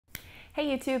Hey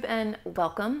YouTube, and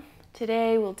welcome.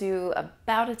 Today we'll do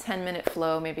about a 10-minute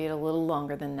flow, maybe a little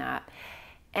longer than that.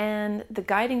 And the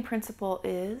guiding principle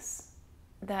is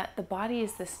that the body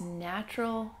is this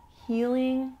natural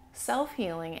healing,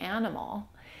 self-healing animal.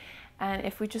 And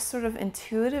if we just sort of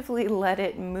intuitively let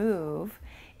it move,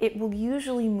 it will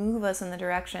usually move us in the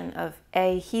direction of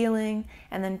A, healing,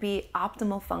 and then B,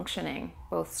 optimal functioning,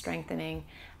 both strengthening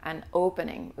and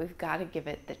opening. We've got to give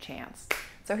it the chance.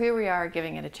 So here we are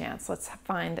giving it a chance. Let's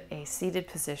find a seated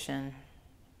position,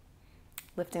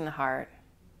 lifting the heart,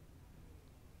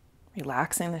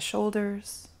 relaxing the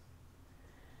shoulders.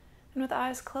 And with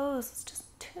eyes closed, let's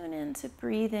just tune into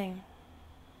breathing.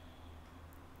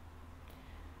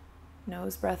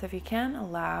 Nose breath if you can,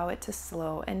 allow it to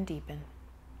slow and deepen.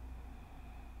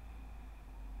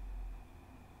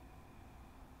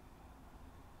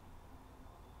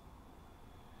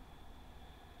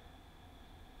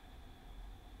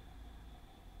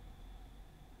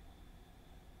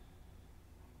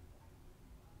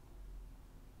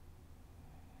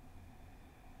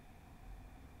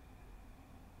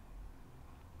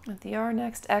 With your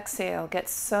next exhale, get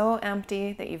so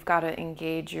empty that you've got to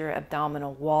engage your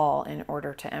abdominal wall in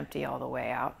order to empty all the way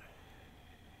out.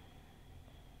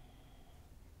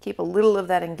 Keep a little of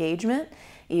that engagement,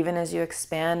 even as you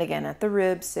expand again at the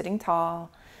ribs, sitting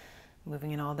tall,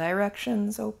 moving in all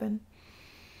directions, open.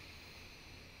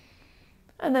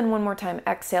 And then one more time,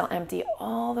 exhale, empty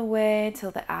all the way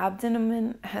till the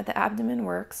abdomen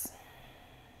works.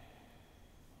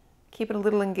 Keep it a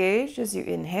little engaged as you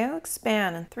inhale,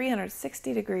 expand in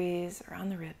 360 degrees around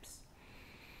the ribs.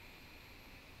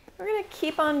 We're going to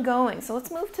keep on going. So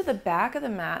let's move to the back of the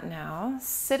mat now.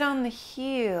 Sit on the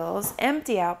heels,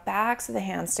 empty out, backs of the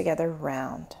hands together,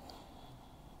 round.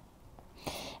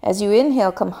 As you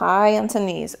inhale, come high onto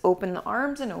knees. Open the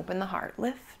arms and open the heart.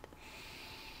 Lift.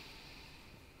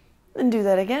 And do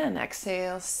that again.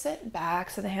 Exhale, sit,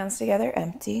 backs of the hands together,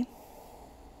 empty.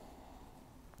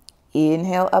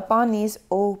 Inhale, up on knees,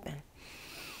 open.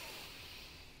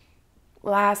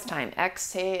 Last time,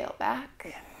 exhale,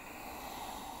 back.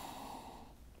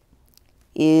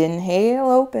 Inhale,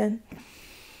 open.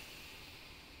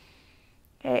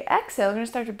 Okay, exhale, we're going to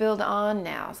start to build on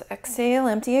now. So exhale,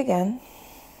 empty again.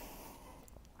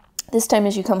 This time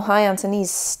as you come high onto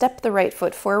knees, step the right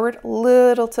foot forward, a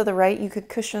little to the right. You could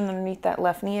cushion underneath that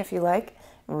left knee if you like.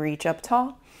 Reach up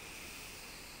tall.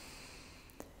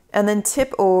 And then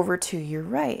tip over to your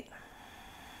right.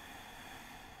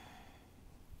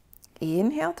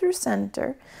 Inhale through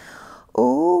center.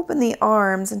 Open the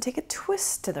arms and take a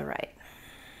twist to the right.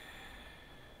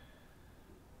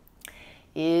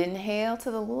 Inhale to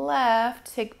the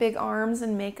left. Take big arms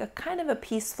and make a kind of a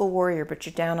peaceful warrior, but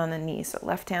you're down on the knee. So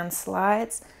left hand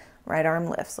slides, right arm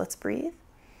lifts. Let's breathe.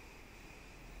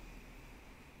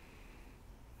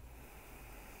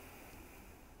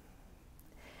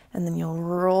 And then you'll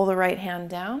roll the right hand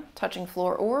down, touching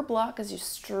floor or block as you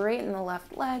straighten the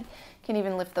left leg. You can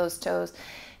even lift those toes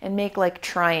and make like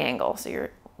triangle. So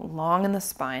you're long in the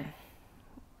spine.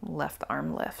 Left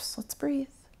arm lifts. Let's breathe.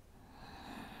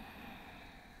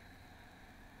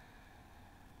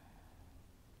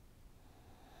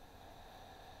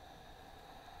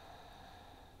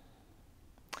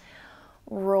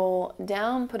 Roll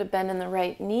down, put a bend in the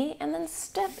right knee, and then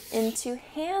step into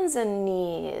hands and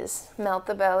knees. Melt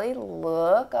the belly,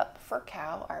 look up for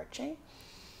cow, arching.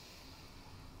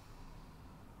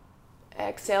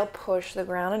 Exhale, push the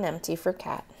ground and empty for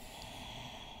cat.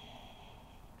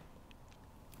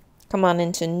 Come on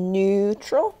into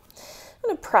neutral. I'm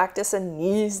going to practice a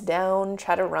knees down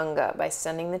chaturanga by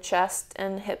sending the chest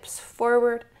and hips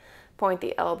forward. Point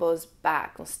the elbows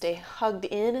back. We'll stay hugged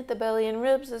in at the belly and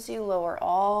ribs as you lower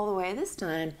all the way, this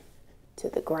time to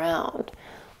the ground.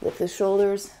 Lift the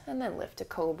shoulders and then lift to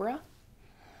cobra.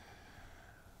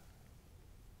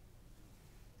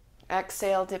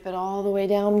 Exhale, dip it all the way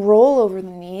down, roll over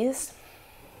the knees.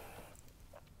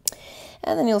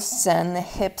 And then you'll send the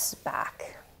hips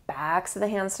back. Backs of the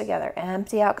hands together.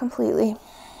 Empty out completely.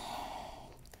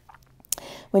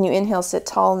 When you inhale, sit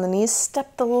tall on the knees,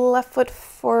 step the left foot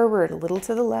forward, a little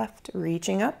to the left,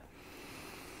 reaching up.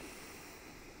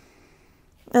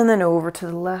 And then over to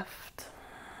the left.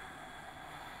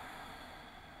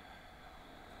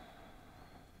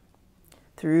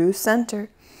 Through center.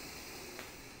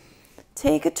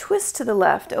 Take a twist to the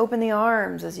left, open the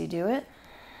arms as you do it.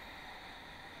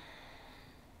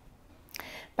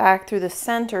 Back through the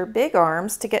center, big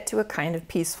arms to get to a kind of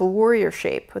peaceful warrior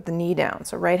shape with the knee down.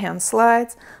 So right hand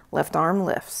slides, left arm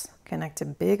lifts. Connect to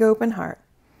big open heart.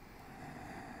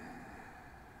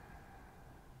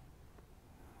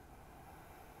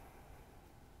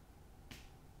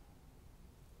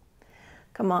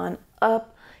 Come on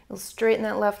up. You'll straighten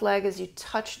that left leg as you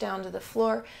touch down to the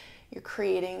floor. You're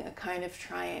creating a kind of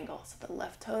triangle. So the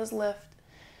left toes lift,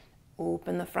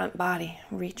 open the front body,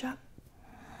 reach up.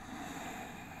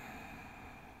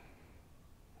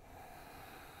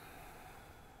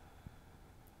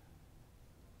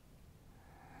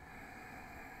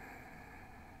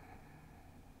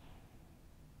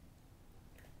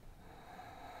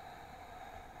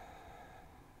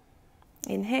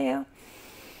 Inhale.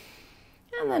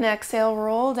 And then exhale,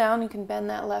 roll down. You can bend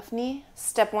that left knee.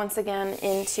 Step once again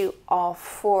into all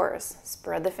fours.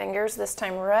 Spread the fingers, this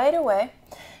time right away.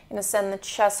 You're going to send the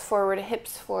chest forward,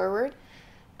 hips forward.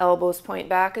 Elbows point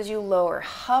back as you lower.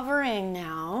 Hovering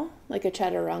now, like a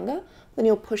chaturanga. Then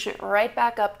you'll push it right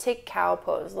back up. Take cow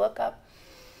pose. Look up.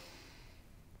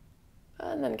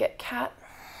 And then get cat.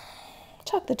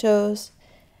 Tuck the toes.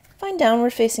 Find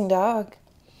downward facing dog.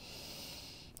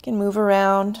 You can move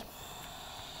around.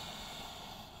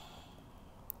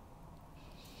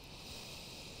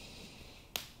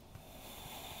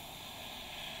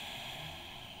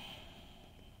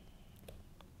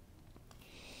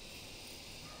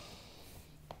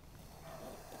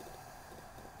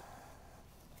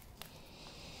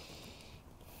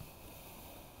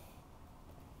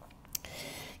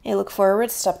 You look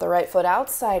forward, step the right foot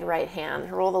outside right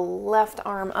hand. Roll the left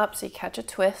arm up so you catch a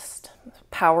twist.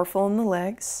 Powerful in the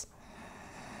legs.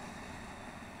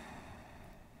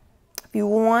 If you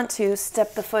want to,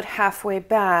 step the foot halfway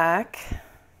back,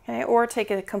 okay, or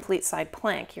take a complete side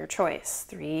plank, your choice.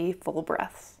 3 full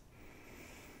breaths.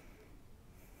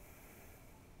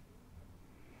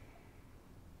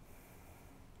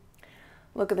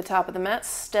 Look at the top of the mat,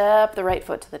 step the right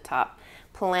foot to the top.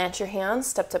 Plant your hands,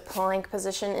 step to plank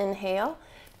position, inhale.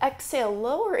 Exhale,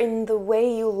 lower in the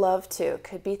way you love to.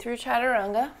 Could be through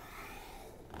chaturanga.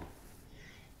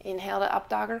 Inhale to up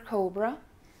dog or cobra.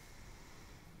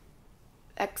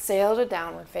 Exhale to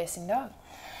downward facing dog.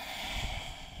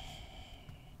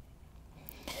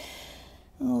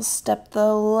 We'll step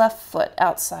the left foot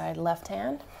outside, left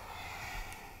hand.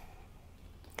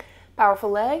 Powerful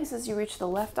legs as you reach the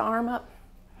left arm up.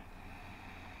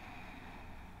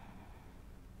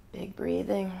 Big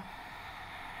breathing.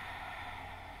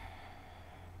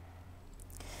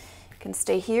 You can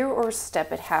stay here or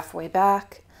step it halfway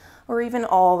back or even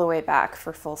all the way back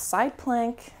for full side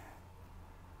plank.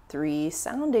 3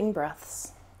 sounding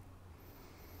breaths.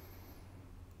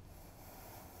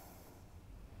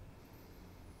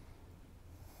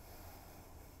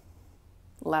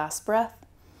 Last breath.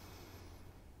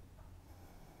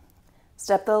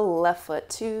 Step the left foot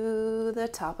to the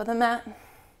top of the mat.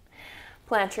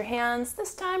 Plant your hands.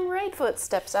 This time, right foot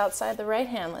steps outside the right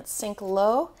hand. Let's sink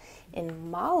low in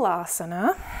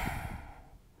Malasana.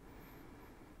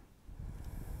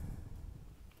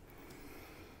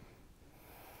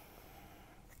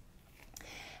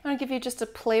 I'm going to give you just a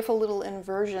playful little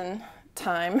inversion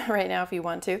time right now if you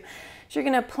want to. So you're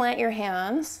going to plant your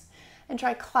hands and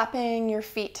try clapping your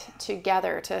feet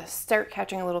together to start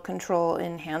catching a little control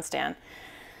in handstand.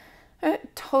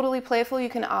 Totally playful. You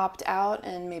can opt out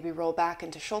and maybe roll back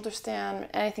into shoulder stand.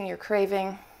 Anything you're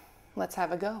craving, let's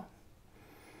have a go.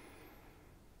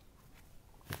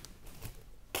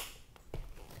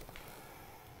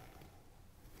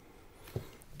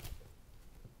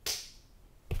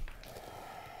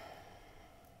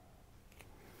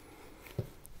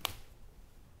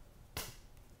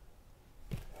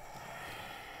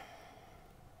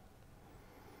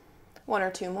 One or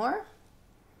two more.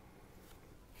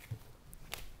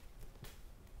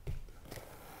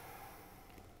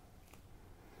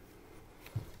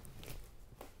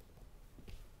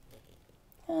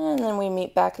 And then we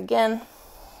meet back again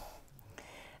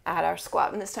at our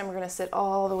squat. And this time we're going to sit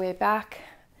all the way back.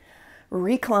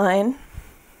 Recline.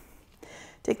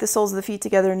 Take the soles of the feet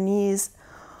together, knees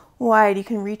wide. You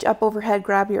can reach up overhead,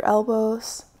 grab your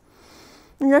elbows.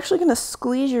 And you're actually going to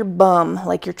squeeze your bum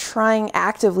like you're trying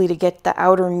actively to get the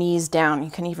outer knees down. You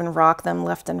can even rock them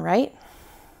left and right.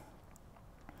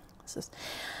 This is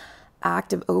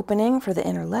active opening for the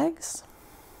inner legs.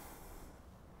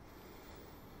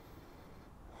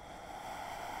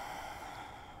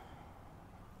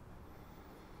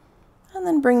 And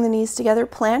then bring the knees together,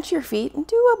 plant your feet, and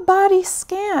do a body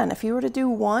scan. If you were to do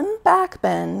one back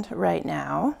bend right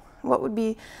now, what would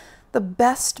be the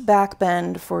best back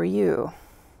bend for you?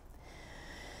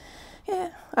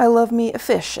 Yeah, I love me a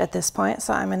fish at this point,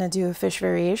 so I'm going to do a fish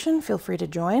variation. Feel free to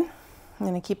join. I'm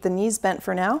going to keep the knees bent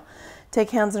for now.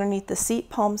 Take hands underneath the seat,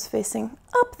 palms facing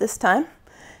up this time.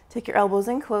 Take your elbows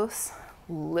in close,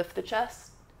 lift the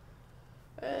chest,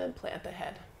 and plant the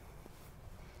head.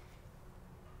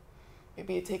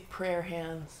 Maybe you take prayer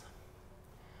hands.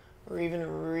 or even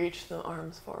reach the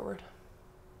arms forward.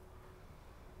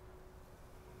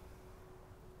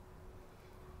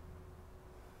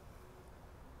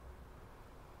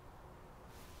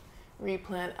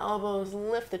 Replant elbows,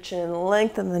 lift the chin,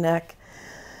 lengthen the neck,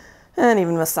 and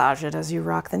even massage it as you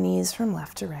rock the knees from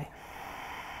left to right.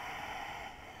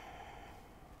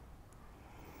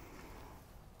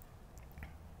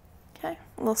 Okay,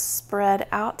 we'll spread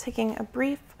out, taking a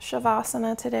brief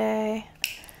shavasana today.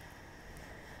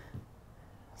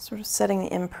 Sort of setting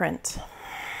the imprint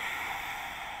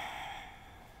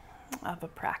of a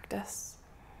practice.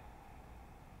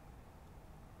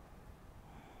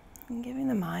 And giving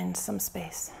the mind some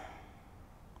space.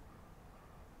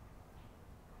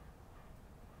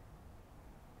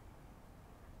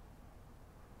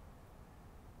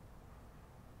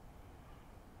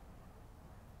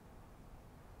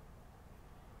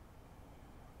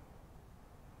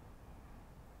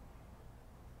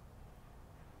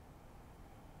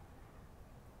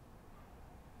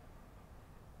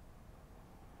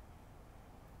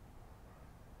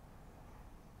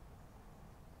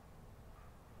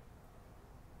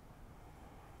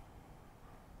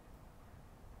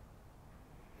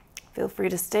 Feel free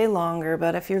to stay longer,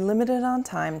 but if you're limited on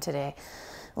time today,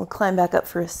 we'll climb back up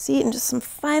for a seat and just some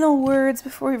final words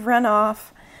before we run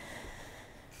off.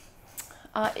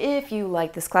 If you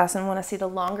like this class and want to see the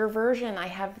longer version, I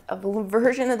have a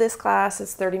version of this class.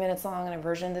 It's 30 minutes long, and a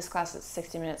version of this class that's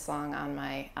 60 minutes long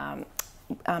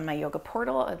on my yoga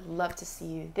portal. I'd love to see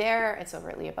you there. It's over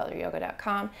at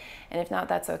leahbutleryoga.com. And if not,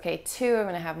 that's okay too. I'm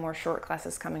going to have more short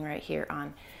classes coming right here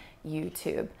on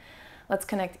YouTube. Let's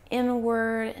connect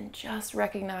inward and just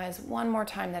recognize one more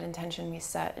time that intention we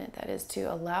set, and that is to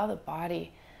allow the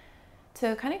body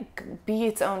to kind of be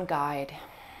its own guide.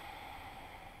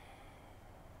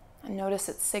 And notice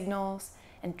its signals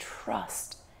and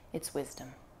trust its wisdom.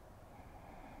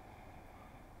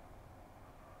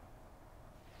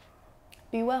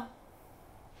 Be well.